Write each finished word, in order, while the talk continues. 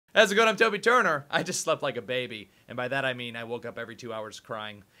How's it going? I'm Toby Turner. I just slept like a baby. And by that I mean I woke up every 2 hours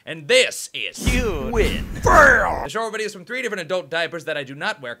crying. And this is Cute. Win. The short videos from 3 different adult diapers that I do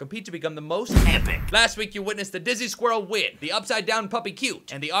not wear compete to become the most epic. Last week you witnessed the Dizzy Squirrel win, the Upside Down Puppy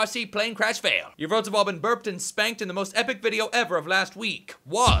cute, and the RC Plane Crash fail. Your votes have all been burped and spanked, and the most epic video ever of last week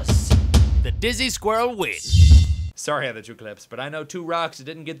was the Dizzy Squirrel win. Sorry, other two clips, but I know two rocks that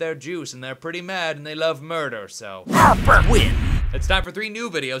didn't get their juice, and they're pretty mad, and they love murder, so win. It's time for 3 new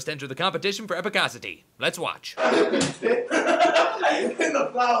videos to enter the competition for epicosity. Let's watch.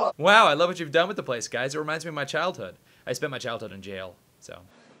 Wow, I love what you've done with the place, guys. It reminds me of my childhood. I spent my childhood in jail, so.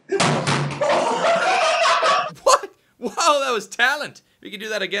 What? Wow, that was talent. If he could do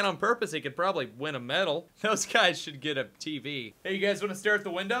that again on purpose, he could probably win a medal. Those guys should get a TV. Hey, you guys want to stare at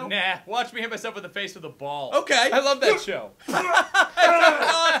the window? Nah, watch me hit myself in the face with a ball. Okay. I love that show.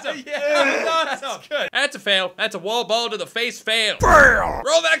 That's awesome. Yeah, that's awesome. That's good. That's a fail. That's a wall ball to the face fail.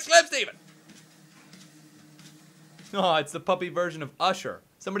 Roll that clip, Steven. Oh, it's the puppy version of USHER.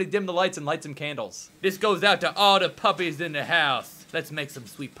 Somebody dim the lights and light some candles. This goes out to all the puppies in the house. Let's make some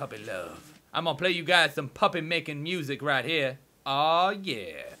sweet puppy love. I'm gonna play you guys some puppy making music right here. Aw,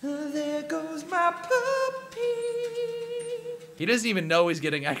 yeah. There goes my puppy. He doesn't even know he's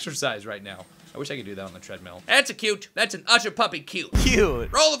getting exercise right now. I wish I could do that on the treadmill. That's a cute. That's an USHER puppy cute. Cute.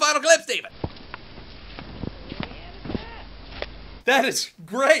 Roll the final clip, Steven. That is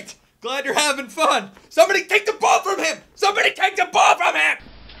great. Glad you're having fun. Somebody take the ball from him. Somebody take the ball from him.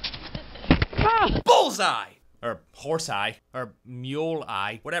 Bullseye. Or horse eye, or mule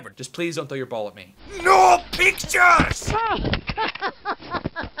eye, whatever. Just please don't throw your ball at me. No pictures!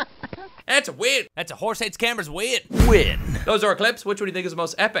 That's a win. That's a horse hates cameras win. Win. Those are our clips. Which one do you think is the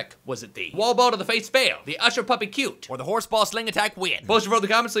most epic? Was it the wall ball to the face fail, the USHER puppy cute, or the horse ball sling attack win? Post your vote in the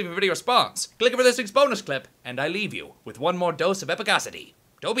comments, leave a video response. Click over this week's bonus clip, and I leave you with one more dose of epicosity.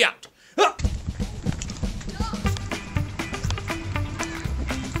 Toby out.